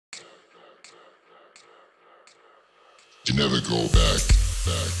You never go back,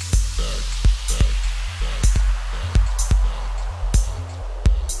 back, back, back,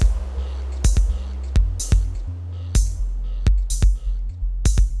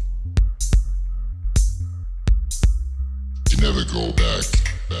 you never go back,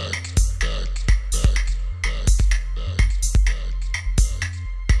 back, back, back, back, back,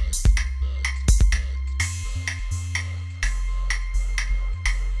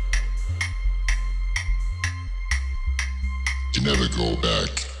 you never go back,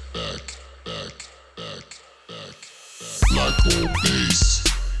 back, back, back, back, back. Black hole bass,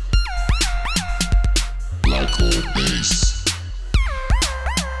 black hole bass,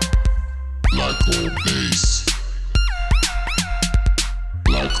 black hole bass,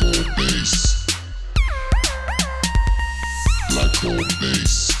 black hole bass, black hole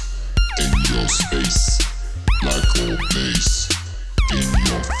bass in your space, black hole bass in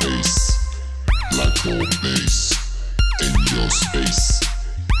your face, black hole bass in your space,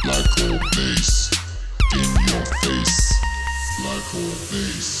 black hole bass in your face, black hole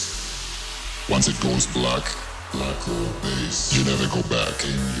bass. Once it goes black, black hole bass, you never go back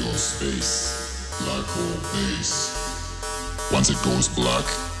in your space, black hole bass. Once it goes black,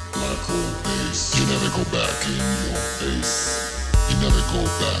 black hole bass, you never go back in your face, you never go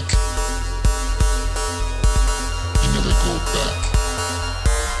back, you never go back.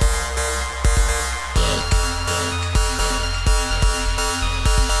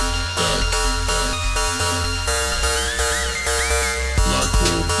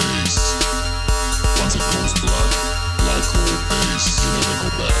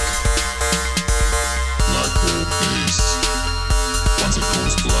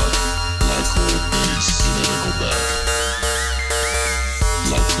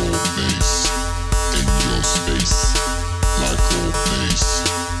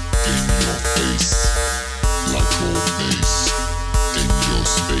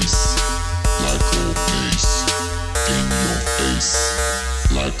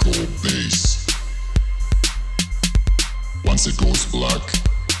 Black hole bass. Once it goes black,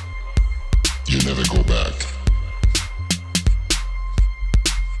 you never go back.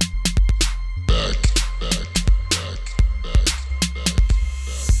 Back, back, back, back, back, back.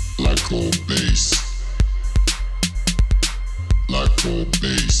 Black hole bass. Black hole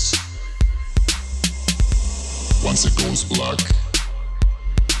bass. Once it goes black,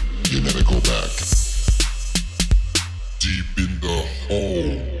 you never go back.